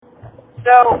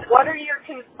So, what are your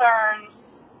concerns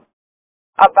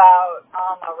about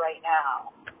Alma right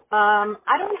now?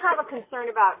 I don't have a concern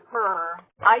about her.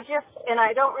 I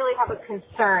don't really have a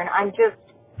concern. I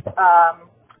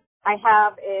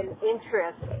have an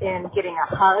interest in getting a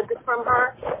hug from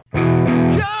her.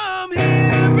 Come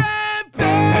here and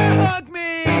bear hug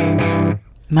me.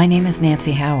 My name is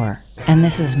Nancy Hauer, and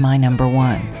this is My Number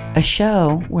One, a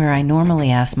show where I normally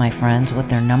ask my friends what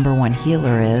their number one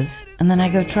healer is, and then I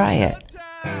go try it.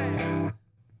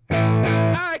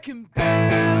 I can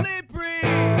barely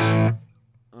breathe.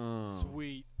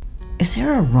 Sweet. Is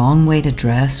there a wrong way to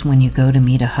dress when you go to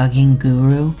meet a hugging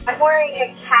guru? I'm wearing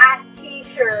a cat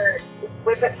t-shirt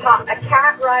with a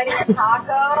cat riding a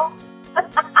taco.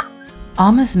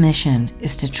 Alma's mission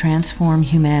is to transform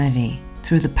humanity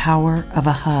through the power of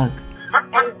a hug.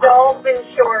 And dolphin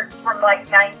shorts from like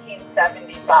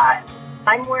 1975.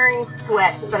 I'm wearing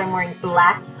sweats, but I'm wearing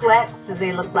black sweats, so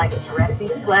they look like dressy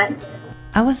sweats.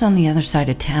 I was on the other side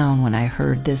of town when I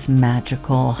heard this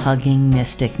magical hugging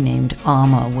mystic named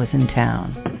Alma was in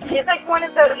town. She's like one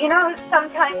of those,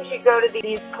 sometimes you go to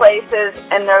these places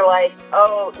and they're like,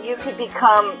 oh, you could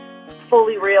become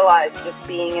fully realized just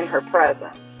being in her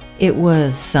presence. It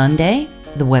was Sunday,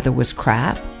 the weather was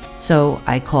crap, so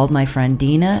I called my friend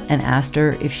Dina and asked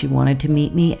her if she wanted to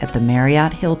meet me at the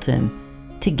Marriott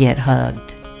Hilton to get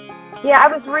hugged. Yeah,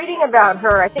 I was reading about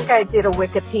her. I think I did a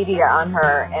Wikipedia on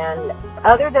her, and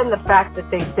other than the fact that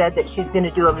they said that she's going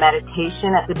to do a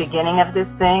meditation at the beginning of this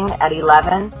thing at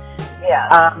 11,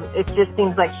 it just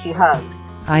seems like she hugs.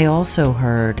 I also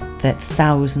heard that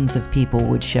thousands of people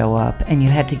would show up and you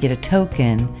had to get a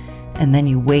token, and then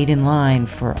you wait in line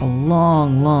for a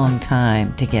long, long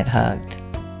time to get hugged.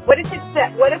 What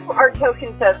if our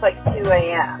token says like 2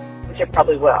 a.m., which it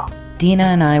probably will? Dina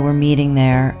and I were meeting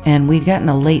there, and we'd gotten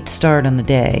a late start on the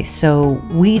day, so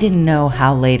we didn't know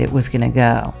how late it was going to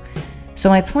go. So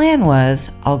my plan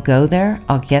was, I'll go there,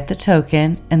 I'll get the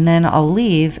token, and then I'll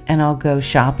leave and I'll go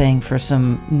shopping for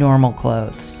some normal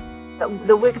clothes.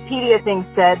 The Wikipedia thing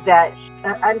said that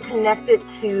I'm connected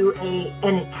to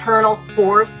an eternal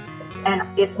force, and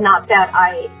it's not that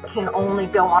I can only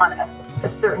go on a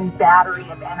certain battery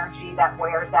of energy that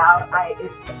wears out.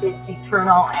 It's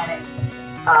eternal and it's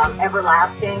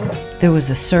everlasting. There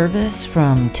was a service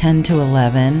from 10 to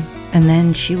 11, and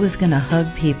then she was going to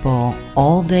hug people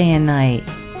all day and night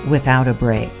without a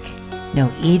break.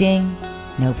 No eating,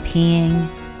 no peeing,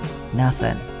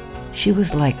 nothing. She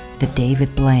was like the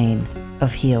David Blaine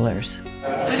of healers.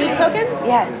 You need tokens?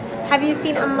 Yes. Have you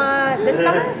seen Emma this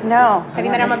summer? No. Have you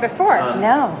met Emma before?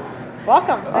 No.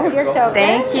 Welcome. That's your token.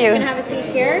 Thank you. You can have a seat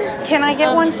here. Can I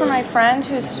get one for my friend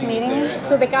who's meeting me?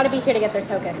 So they got to be here to get their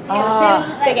token. So as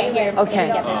soon as they get here, Okay.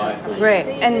 they can get their token. Great.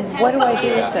 And what do I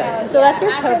do with this? So that's your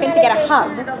token to get a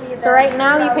hug. So right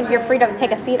now you're free to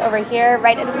take a seat over here.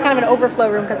 Right, this is kind of an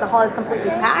overflow room because the hall is completely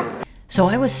packed. So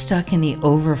I was stuck in the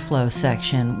overflow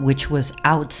section, which was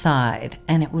outside,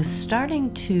 and it was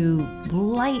starting to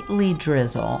lightly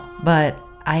drizzle, but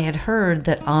I had heard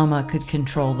that Alma could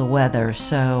control the weather,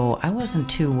 so I wasn't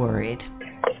too worried.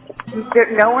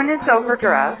 No one is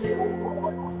overdressed. Okay.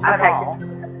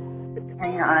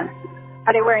 Hang on.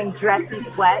 Are they wearing dressy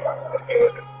sweats?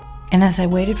 And as I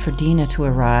waited for Dina to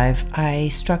arrive, I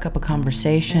struck up a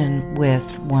conversation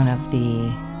with one of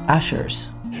the ushers.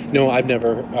 No, I've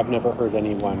never heard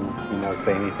anyone,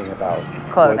 say anything about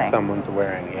Clothing. what someone's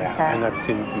wearing. Yeah, Okay. and I've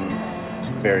seen some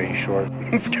very short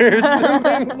skirts and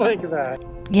things like that.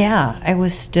 Yeah, I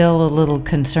was still a little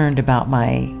concerned about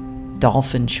my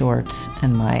dolphin shorts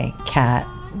and my cat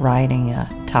riding a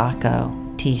taco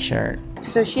t-shirt.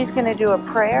 So she's going to do a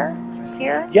prayer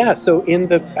here? Yeah, so on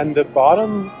the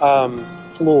bottom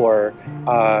floor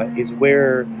is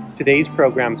where today's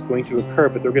program is going to occur,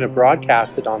 but they're going to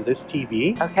broadcast it on this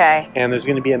TV. Okay. And there's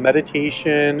going to be a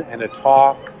meditation and a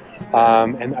talk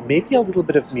and maybe a little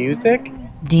bit of music.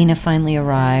 Dina finally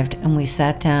arrived, and we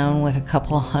sat down with a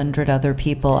couple hundred other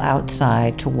people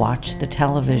outside to watch the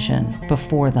television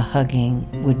before the hugging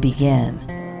would begin.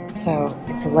 So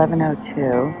it's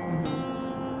 11:02.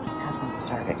 It hasn't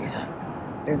started yet.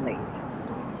 They're late.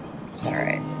 It's all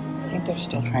right. I think they're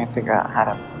still trying to figure out how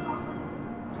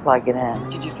to plug it in.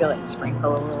 Did you feel it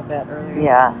sprinkle a little bit earlier?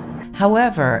 Yeah.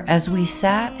 However, as we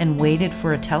sat and waited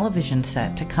for a television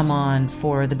set to come on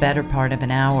for the better part of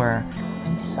an hour,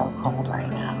 I'm so cold right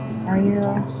now. Are you?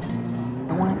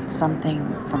 I want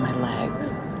something for my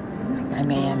legs. Like I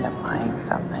may end up buying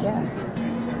something.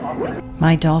 Yeah.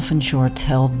 my dolphin shorts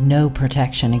held no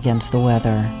protection against the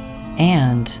weather,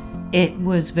 and it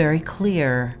was very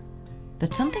clear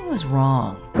that something was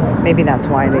wrong. Maybe that's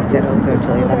why they said it'll go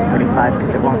till 11:45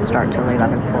 because it won't start till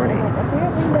 11:40.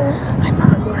 I'm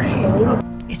hungry.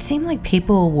 It seemed like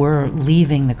people were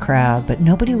leaving the crowd, but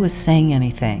nobody was saying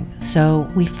anything. So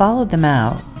we followed them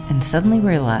out and suddenly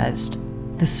realized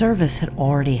the service had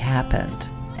already happened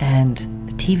and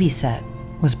the TV set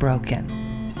was broken.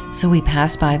 So we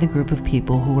passed by the group of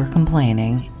people who were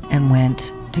complaining and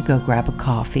went to go grab a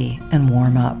coffee and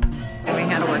warm up. And we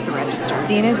had to work the register.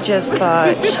 Dina just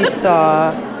thought she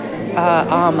saw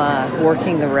Amma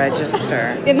working the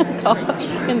register In the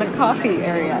coffee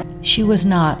area. She was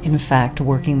not, in fact,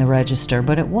 working the register,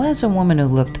 but it was a woman who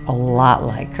looked a lot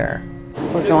like her.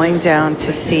 We're going down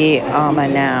to see Amma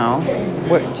now.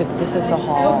 This is the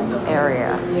hall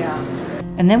area. Yeah.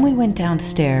 And then we went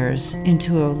downstairs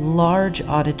into a large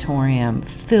auditorium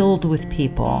filled with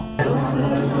people.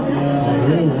 Oh,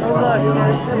 look,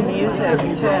 there's the music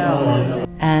too.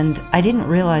 And I didn't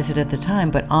realize it at the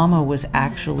time, but Amma was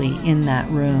actually in that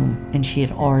room and she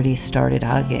had already started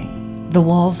hugging. The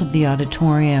walls of the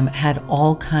auditorium had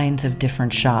all kinds of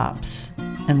different shops,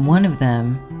 and one of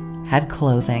them had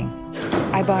clothing.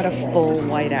 I bought a full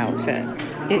white outfit.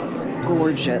 It's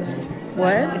gorgeous.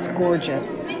 What? It's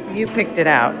gorgeous. You picked it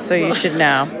out, so you should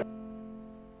know.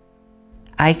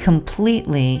 I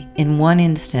completely, in one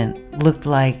instant, looked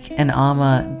like an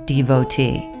Amma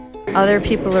devotee. Other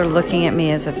people are looking at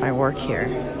me as if I work here.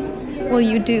 Well,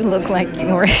 you do look like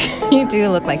you work. You do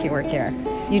look like you work here.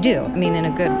 You do. I mean, in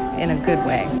a good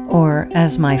way. Or,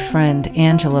 as my friend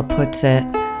Angela puts it,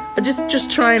 Just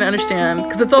trying to understand,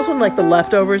 because it's also like The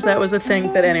Leftovers, that was a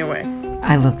thing, but anyway.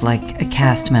 I looked like a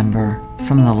cast member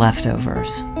from The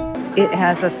Leftovers. It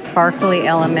has a sparkly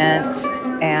element,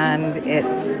 and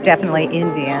it's definitely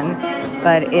Indian,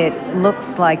 but it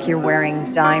looks like you're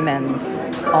wearing diamonds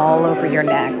all over your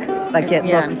neck. Like it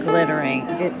looks glittering.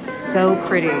 It's so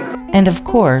pretty. And of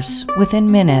course, within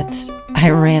minutes,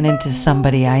 I ran into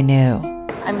somebody I knew.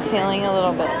 I'm feeling a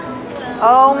little bit.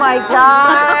 Oh my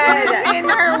God! In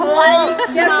her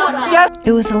white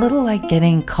It was a little like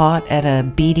getting caught at a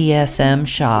BDSM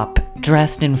shop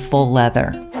dressed in full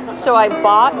leather. So I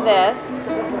bought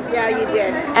this, Yeah, you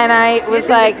did. and I was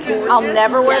like, I'll gorgeous?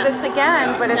 never wear Yeah. this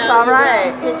again, but it's all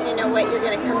right. Because you know what? You're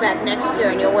going to come back next year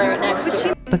and you'll wear it next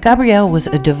year. But Gabrielle was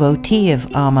a devotee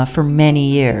of Amma for many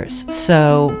years,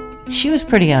 so she was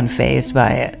pretty unfazed by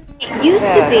it. Used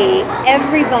to be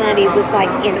everybody was like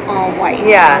in all white.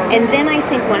 Yeah. And then I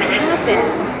think when it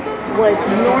happened was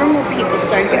normal people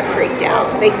started to get freaked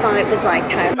out. They thought it was like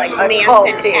kind of like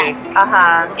Manson-esque.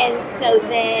 And so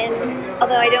then,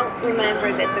 although I don't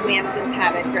remember that the Mansons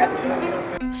had a dress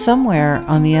code. Somewhere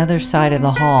on the other side of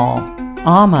the hall,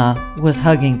 Amma was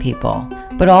hugging people,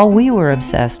 but all we were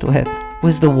obsessed with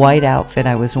was the white outfit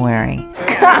I was wearing.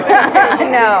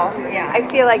 No, I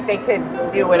feel like they could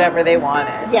do whatever they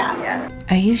wanted. Yeah.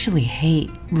 I usually hate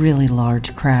really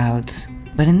large crowds,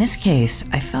 but in this case,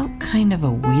 I felt kind of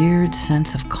a weird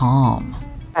sense of calm.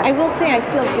 I will say I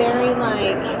feel very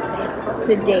like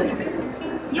sedate.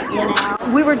 You know?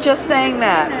 We were just saying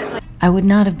that. I would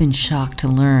not have been shocked to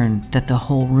learn that the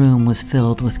whole room was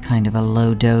filled with kind of a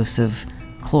low dose of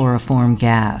chloroform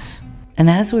gas. And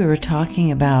as we were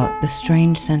talking about the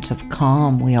strange sense of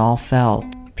calm we all felt,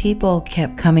 people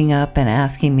kept coming up and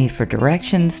asking me for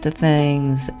directions to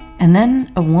things. And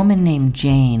then a woman named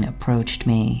Jane approached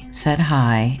me, said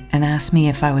hi, and asked me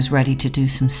if I was ready to do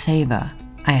some seva.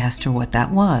 I asked her what that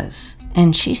was.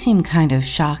 And she seemed kind of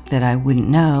shocked that I wouldn't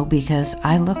know because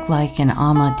I look like an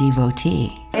Amma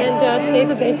devotee. And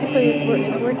Seva basically is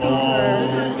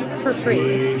working for free.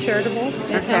 It's charitable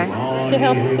to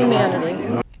help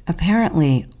humanity.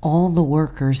 Apparently, all the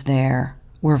workers there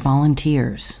were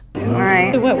volunteers. All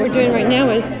right. So what we're doing right now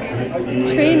is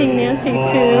training Nancy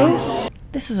to...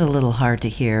 This is a little hard to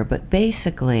hear, but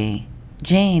basically,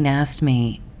 Jane asked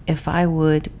me if I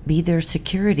would be their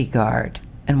security guard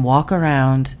and walk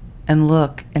around and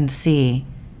look and see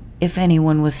if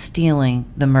anyone was stealing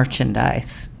the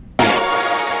merchandise.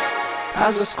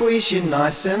 As I squeeze you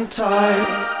nice and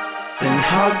tight, then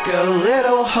hug a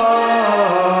little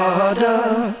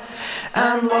harder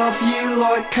and love you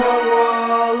like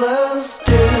koalas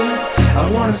do. I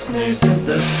wanna snooze at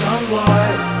the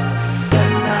sunlight,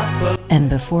 then nap. And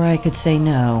before I could say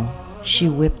no, she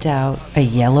whipped out a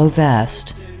yellow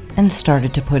vest and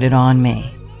started to put it on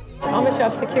me. Amma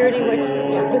Shop Security, which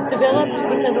was developed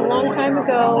because a long time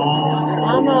ago,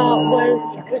 Amma was,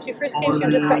 when she first came, she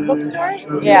just got bookstore.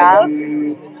 Yeah. Books,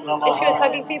 and she was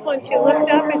hugging people, and she looked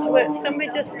up, and she went, somebody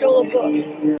just stole a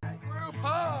book.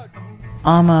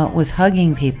 Amma was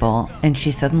hugging people, and she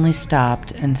suddenly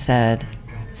stopped and said,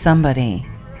 "Somebody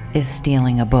is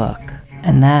stealing a book."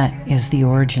 And that is the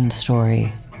origin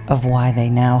story of why they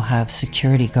now have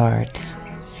security guards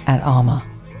at Amma.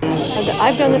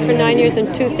 I've done this for 9 years,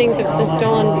 and 2 things have been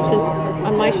stolen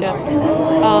on my ship.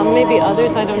 Maybe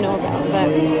others I don't know about,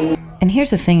 but... And here's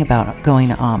the thing about going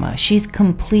to Amma. She's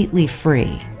completely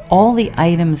free. All the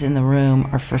items in the room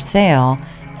are for sale,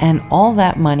 and all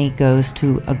that money goes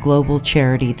to a global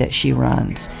charity that she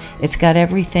runs. It's got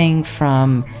everything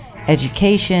from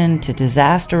education to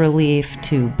disaster relief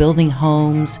to building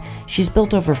homes. She's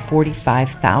built over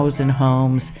 45,000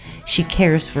 homes. She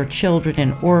cares for children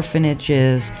in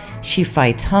orphanages. She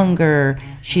fights hunger.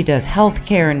 She does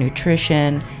healthcare and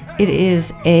nutrition. It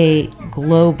is a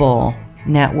global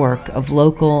network of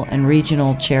local and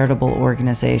regional charitable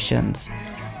organizations.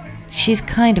 She's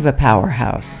kind of a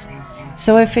powerhouse.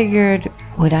 So I figured,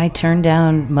 would I turn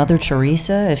down Mother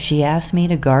Teresa if she asked me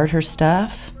to guard her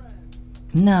stuff?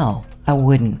 No, I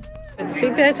wouldn't.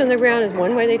 Big bags on the ground is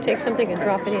one way they take something and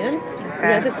drop it in.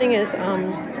 The other thing is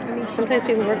sometimes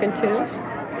people work in twos.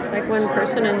 Like one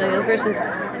person and the other person's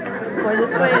going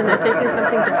this way and they're taking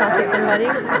something to talk to somebody.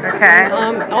 Okay.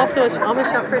 Also, a Amma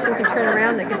shop person can turn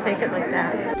around, they can take it like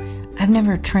that. I've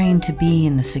never trained to be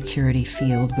in the security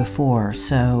field before,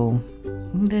 so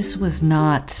this was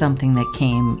not something that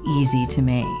came easy to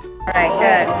me. All right,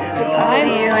 good. I'll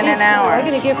see you in an hour. I'm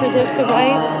going to give her this because I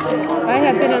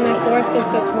have been on that floor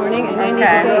since this morning and I need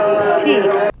to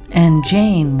go pee. And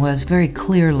Jane was very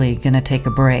clearly going to take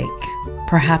a break,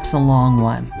 perhaps a long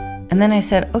one. And then I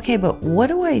said, okay, but what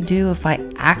do I do if I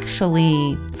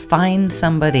actually find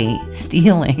somebody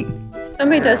stealing?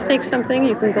 Somebody does take something,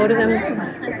 you can go to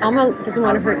them. Alma doesn't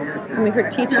want to hurt. I mean, her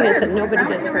teaching is that nobody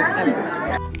gets hurt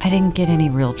ever. I didn't get any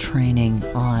real training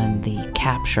on the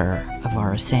capture of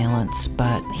our assailants,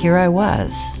 but here I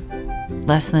was,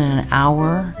 less than an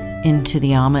hour into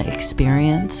the Amma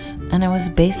experience, and I was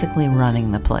basically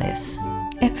running the place.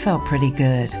 It felt pretty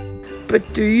good.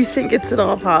 But do you think it's at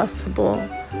all possible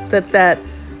that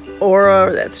aura,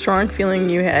 or that strong feeling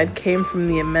you had, came from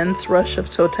the immense rush of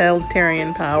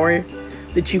totalitarian power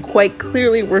that you quite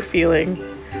clearly were feeling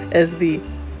as the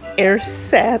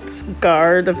ersatz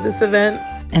guard of this event?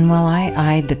 And while I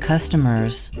eyed the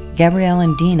customers, Gabrielle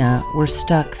and Dina were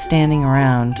stuck standing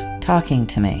around talking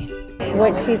to me.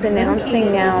 What she's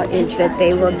announcing now is that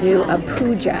they will do a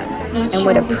puja. And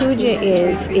what a puja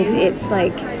is it's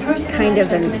like kind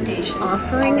of an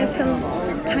offering of some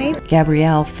type.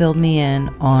 Gabrielle filled me in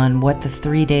on what the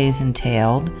 3 days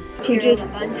entailed. Pujas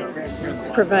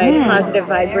provide positive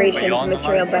vibrations,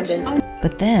 material abundance.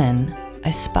 But then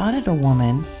I spotted a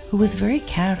woman who was very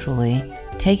casually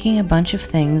taking a bunch of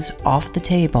things off the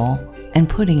table and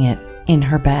putting it in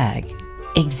her bag.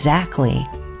 Exactly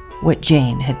what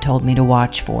Jane had told me to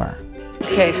watch for.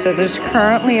 Okay, so there's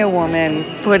currently a woman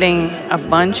putting a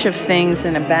bunch of things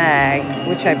in a bag,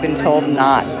 which I've been told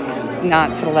not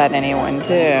to let anyone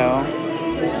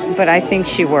do. But I think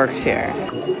she works here.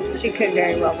 She could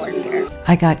very well work here.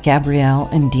 I got Gabrielle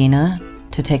and Dina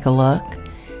to take a look,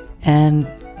 and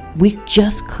we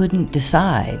just couldn't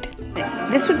decide.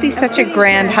 This would be such a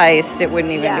grand heist, it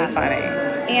wouldn't even be funny.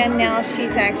 And now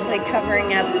she's actually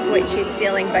covering up what she's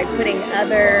stealing by putting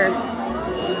other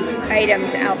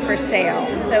items out for sale.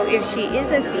 So if she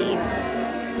is a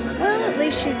thief, well, at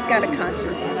least she's got a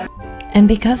conscience. And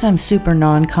because I'm super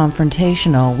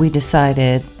non-confrontational, we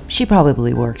decided she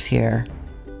probably works here.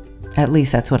 At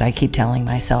least that's what I keep telling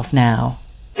myself now.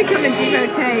 Become a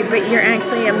devotee, but you're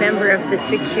actually a member of the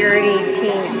security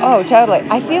team. Oh, totally.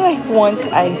 I feel like once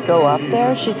I go up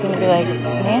there, she's going to be like,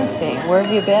 Nancy, where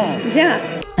have you been?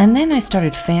 Yeah. And then I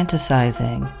started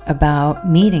fantasizing about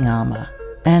meeting Amma,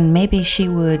 and maybe she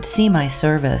would see my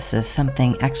service as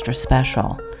something extra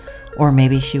special. Or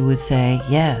maybe she would say,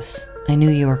 yes, I knew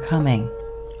you were coming.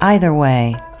 Either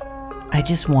way, I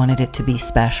just wanted it to be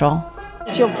special.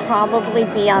 She'll probably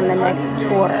be on the next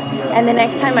tour. And the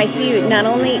next time I see you, not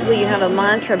only will you have a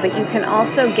mantra, but you can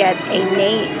also get a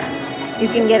name. You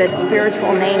can get a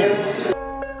spiritual name.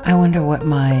 I wonder what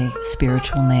my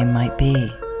spiritual name might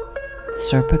be.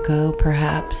 Serpico,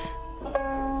 perhaps?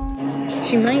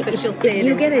 She might, if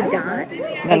you get a dot,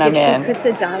 then I'm in. If she puts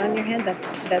a dot on your head,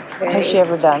 that's very... Has she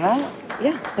ever done that?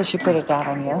 Yeah. Has she put a dot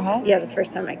on your head? Yeah, the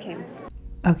first time I came.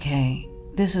 Okay,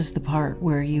 this is the part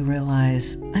where you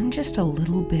realize I'm just a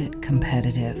little bit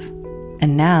competitive.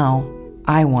 And now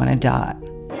I want a dot.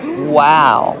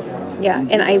 Wow. Yeah,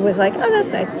 and I was like, oh,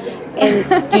 that's nice.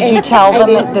 And did you tell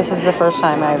them that this is the first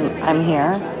time I'm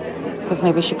here? Because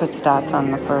maybe she puts dots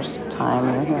on the first time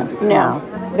you're here. No.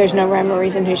 There's no rhyme or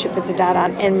reason who she puts a dot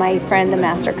on. And my friend, the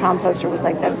master composter, was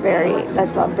like, that's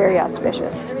very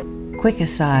auspicious. Quick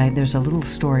aside, there's a little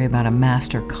story about a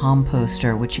master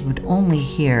composter, which you would only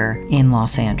hear in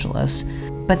Los Angeles.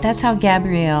 But that's how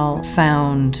Gabrielle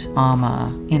found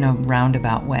Amma in a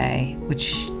roundabout way,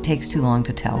 which takes too long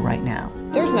to tell right now.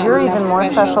 There's not You're even more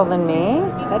special than me?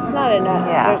 That's not enough.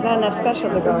 Yeah. There's not enough special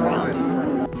to go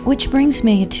around. Which brings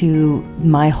me to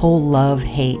my whole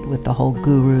love-hate with the whole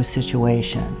guru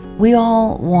situation. We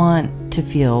all want to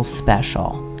feel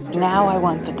special. Now I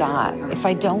want the dot. If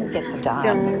I don't get the dot...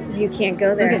 You can't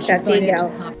go there. That's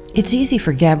ego. It's easy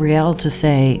for Gabrielle to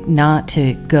say not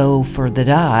to go for the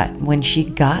dot when she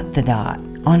got the dot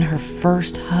on her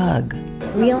first hug.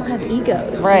 We all have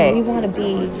egos. Right. We want to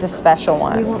be the special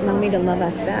one. We want mommy to love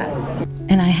us best.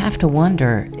 And I have to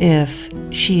wonder if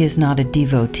she is not a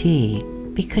devotee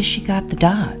because she got the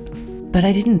dot. But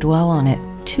I didn't dwell on it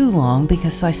too long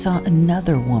because I saw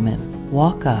another woman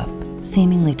walk up,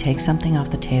 seemingly take something off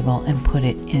the table and put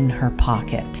it in her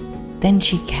pocket. Then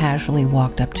she casually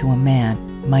walked up to a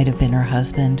man, might have been her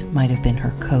husband, might have been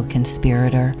her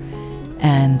co-conspirator,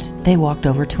 and they walked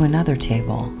over to another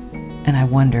table. And I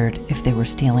wondered if they were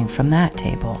stealing from that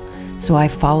table. So I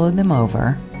followed them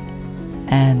over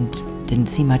and didn't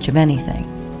see much of anything.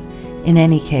 In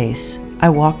any case, I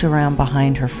walked around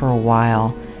behind her for a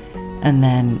while and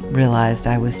then realized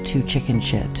I was too chicken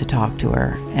shit to talk to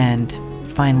her and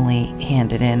finally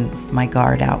handed in my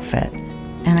guard outfit.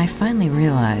 And I finally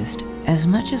realized, as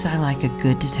much as I like a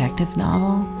good detective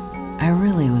novel, I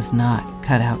really was not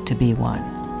cut out to be one.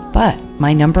 But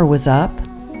my number was up,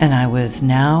 and I was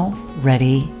now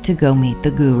ready to go meet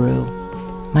the guru.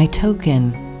 My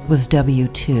token was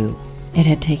W2. It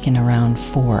had taken around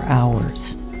 4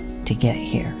 hours to get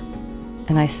here.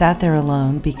 And I sat there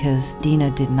alone because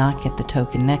Dina did not get the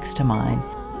token next to mine.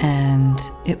 And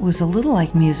it was a little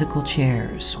like musical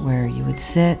chairs, where you would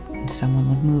sit and someone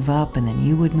would move up and then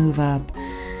you would move up.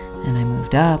 And I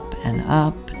moved up and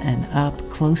up and up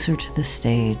closer to the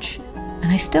stage. And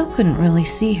I still couldn't really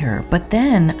see her. But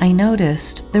then I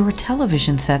noticed there were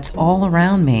television sets all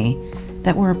around me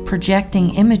that were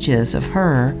projecting images of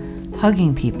her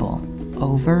hugging people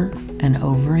over and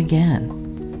over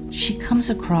again. She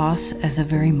comes across as a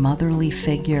very motherly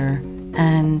figure,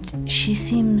 and she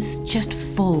seems just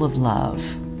full of love.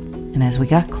 And as we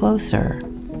got closer,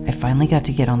 I finally got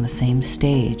to get on the same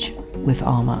stage with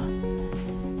Amma.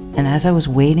 And as I was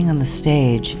waiting on the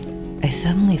stage, I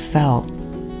suddenly felt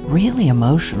really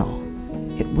emotional.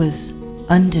 It was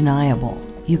undeniable.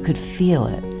 You could feel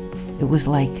it. It was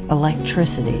like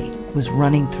electricity was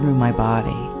running through my body.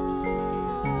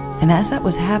 And as that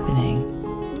was happening,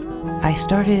 I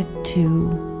started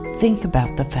to think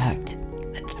about the fact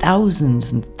that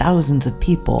thousands and thousands of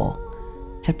people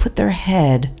had put their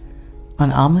head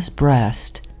on Amma's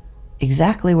breast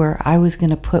exactly where I was going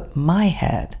to put my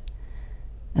head.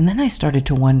 And then I started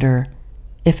to wonder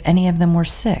if any of them were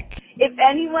sick. If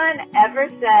anyone ever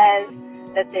says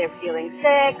that they're feeling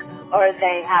sick or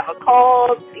they have a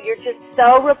cold, you're just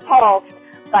so repulsed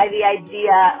by the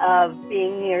idea of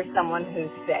being near someone who's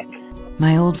sick.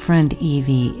 My old friend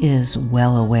Evie is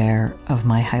well aware of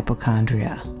my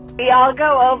hypochondria. We all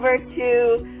go over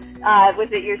to, was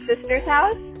it your sister's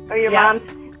house or your mom's?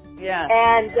 Yeah.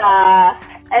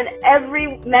 And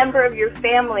every member of your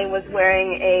family was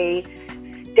wearing a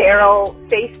sterile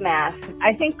face mask.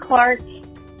 I think Clark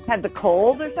had the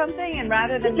cold or something, and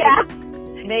rather than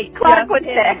make Clark was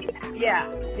him, sick. Yeah,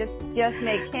 just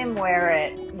make him wear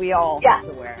it. We all have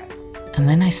to wear it. And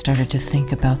then I started to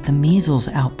think about the measles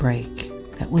outbreak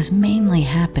that was mainly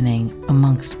happening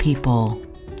amongst people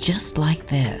just like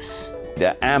this.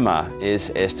 Amma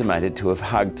is estimated to have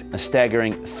hugged a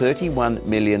staggering 31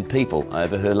 million people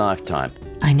over her lifetime.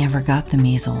 I never got the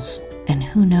measles, and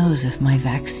who knows if my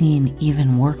vaccine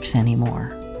even works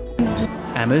anymore.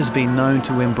 Amma's been known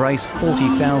to embrace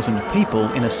 40,000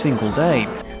 people in a single day.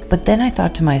 But then I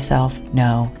thought to myself,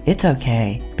 no, it's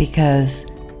okay, because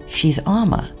she's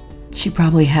Amma. She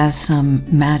probably has some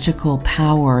magical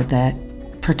power that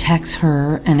protects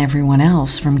her and everyone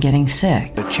else from getting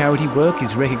sick. Her charity work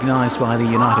is recognised by the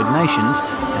United Nations,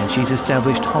 and she's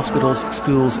established hospitals,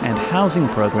 schools and housing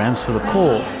programs for the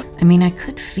poor. I mean, I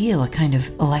could feel a kind of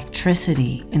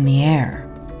electricity in the air.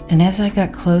 And as I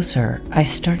got closer, I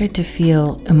started to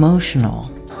feel emotional.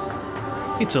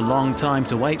 It's a long time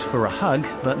to wait for a hug,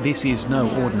 but this is no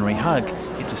ordinary hug.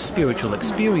 It's a spiritual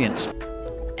experience.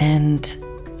 And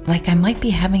like I might be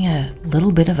having a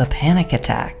little bit of a panic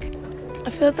attack.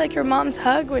 It feels like your mom's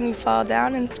hug when you fall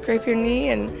down and scrape your knee,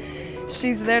 and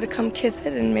she's there to come kiss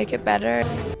it and make it better.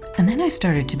 And then I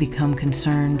started to become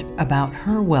concerned about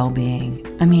her well-being.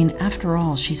 I mean, after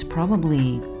all, she's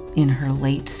probably in her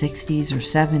late 60s or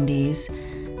 70s,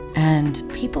 and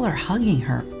people are hugging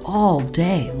her all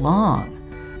day long.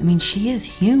 I mean, she is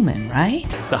human, right?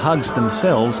 The hugs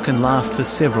themselves can last for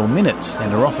several minutes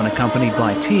and are often accompanied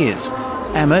by tears.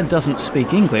 Amma doesn't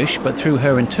speak English, but through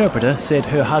her interpreter said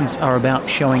her hugs are about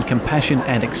showing compassion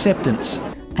and acceptance.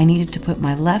 I needed to put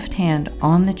my left hand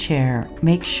on the chair,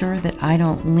 make sure that I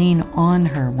don't lean on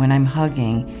her when I'm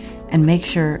hugging, and make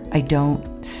sure I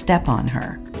don't step on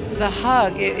her. The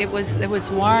hug, it was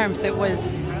warmth, it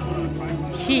was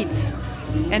heat,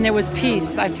 and there was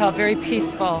peace. I felt very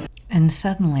peaceful. And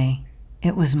suddenly,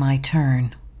 it was my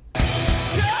turn.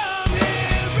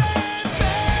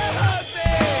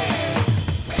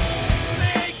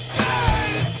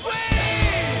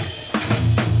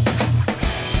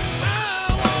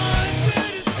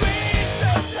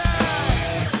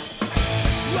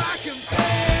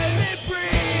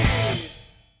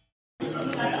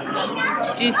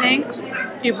 Do you think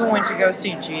people went to go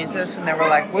see Jesus and they were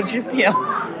like, what'd you feel?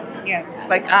 Yes.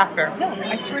 Like after? No,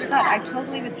 I swear to God, I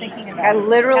totally was thinking about I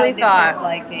literally how thought this is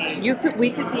like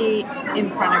we could be in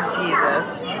front of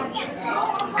Jesus.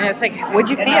 And it's like,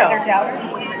 what'd you and feel? other doubters.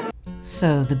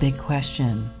 So the big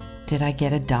question, did I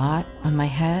get a dot on my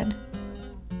head?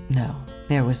 No,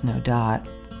 there was no dot.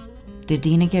 Did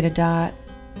Dina get a dot?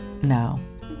 No.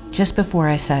 Just before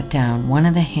I sat down, one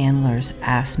of the handlers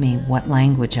asked me what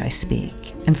language I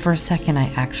speak. And for a second,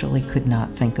 I actually could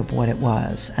not think of what it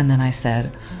was. And then I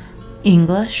said,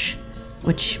 English,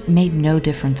 which made no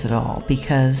difference at all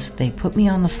because they put me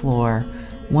on the floor.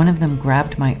 One of them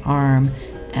grabbed my arm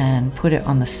and put it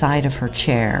on the side of her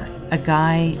chair. A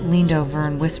guy leaned over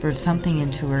and whispered something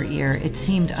into her ear. It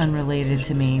seemed unrelated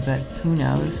to me, but who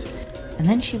knows? And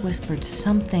then she whispered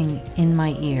something in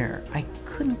my ear. I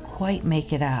couldn't quite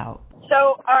make it out. So,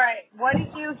 all right, what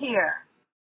did you hear?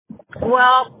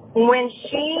 Well, when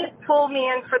she pulled me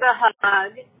in for the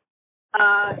hug,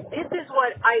 this is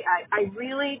what I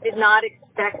really did not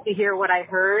expect to hear what I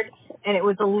heard, and it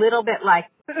was a little bit like,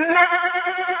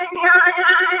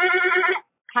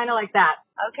 kind of like that.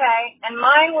 Okay, and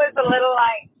mine was a little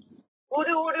like,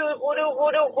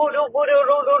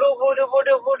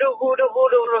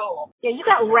 yeah, you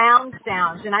got round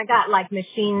sounds, and I got like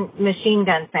machine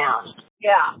gun sounds.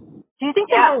 Yeah. Do you think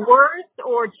they were words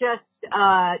or just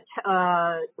vowels,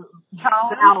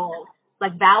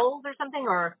 like vowels or something,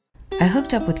 or? I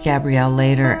hooked up with Gabrielle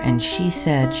later, and she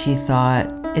said she thought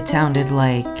it sounded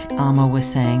like Amma was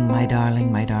saying, my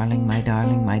darling, my darling, my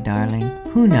darling, my darling.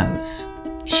 Who knows?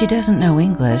 She doesn't know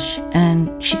English,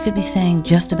 and she could be saying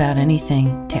just about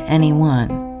anything to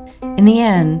anyone. In the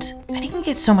end, I didn't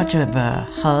get so much of a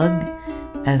hug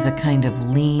as a kind of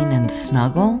lean and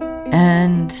snuggle,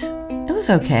 and it was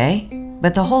okay,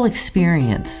 but the whole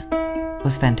experience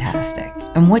was fantastic.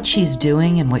 And what she's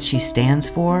doing and what she stands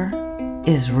for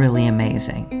is really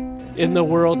amazing. In the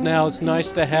world now, it's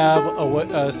nice to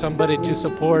have somebody to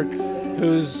support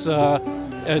who's a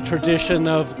tradition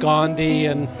of Gandhi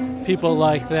and people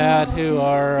like that who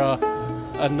are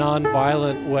a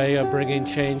non-violent way of bringing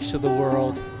change to the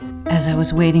world. As I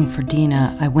was waiting for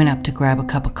Dina, I went up to grab a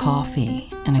cup of coffee,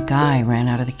 and a guy ran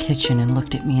out of the kitchen and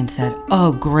looked at me and said,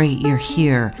 "Oh, great, you're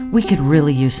here. We could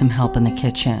really use some help in the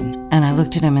kitchen." And I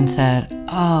looked at him and said,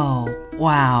 "Oh,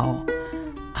 wow.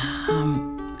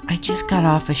 I just got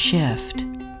off a shift."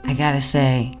 I gotta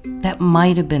say, that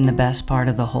might have been the best part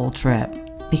of the whole trip.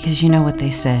 Because you know what they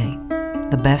say,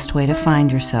 the best way to find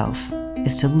yourself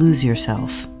is to lose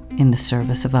yourself in the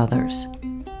service of others.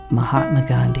 Mahatma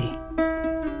Gandhi.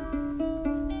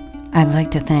 I'd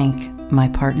like to thank my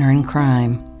partner in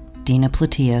crime, Dina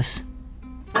Platius.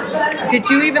 Did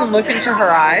you even look into her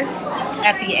eyes?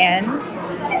 At the end?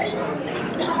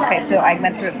 Okay, so I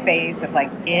went through a phase of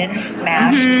like in,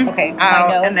 smashed, okay, my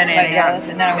nose, and then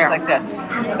I was like this.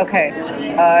 Okay,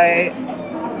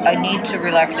 I need to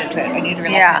relax into it.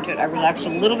 I relaxed a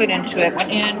little bit into it,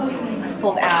 went in,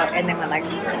 pulled out, and then went like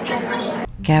this.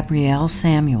 Gabrielle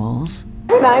Samuels.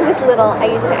 When I was little, I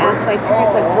used to ask my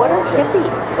parents, like, what are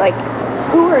hippies? Like,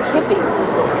 who are hippies?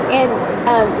 And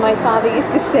my father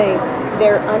used to say,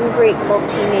 they're ungrateful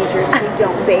teenagers who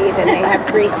don't bathe and they have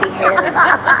greasy hair.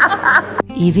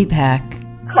 Evie Peck.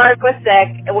 Clark was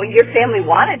sick. Well, your family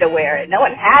wanted to wear it. No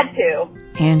one had to.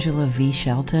 Angela V.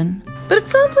 Shelton. But it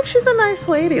sounds like she's a nice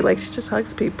lady. Like, she just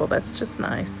hugs people. That's just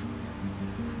nice.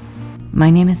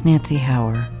 My name is Nancy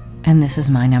Hauer, and this is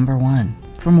My Number One.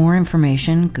 For more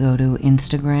information, go to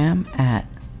Instagram at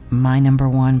My Number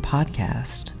One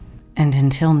Podcast. And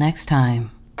until next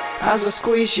time. As I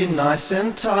squeeze you nice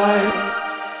and tight,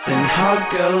 then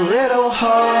hug a little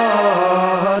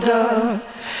harder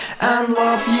and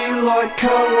love you like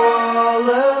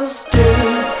koalas do.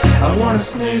 I wanna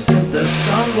snooze in the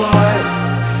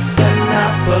sunlight,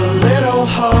 nap a little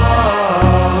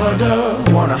harder.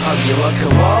 Wanna hug you like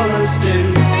koalas do.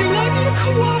 I love you,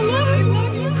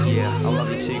 koala. Yeah, I love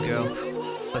you too, girl.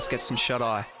 Let's get some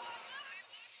shut-eye.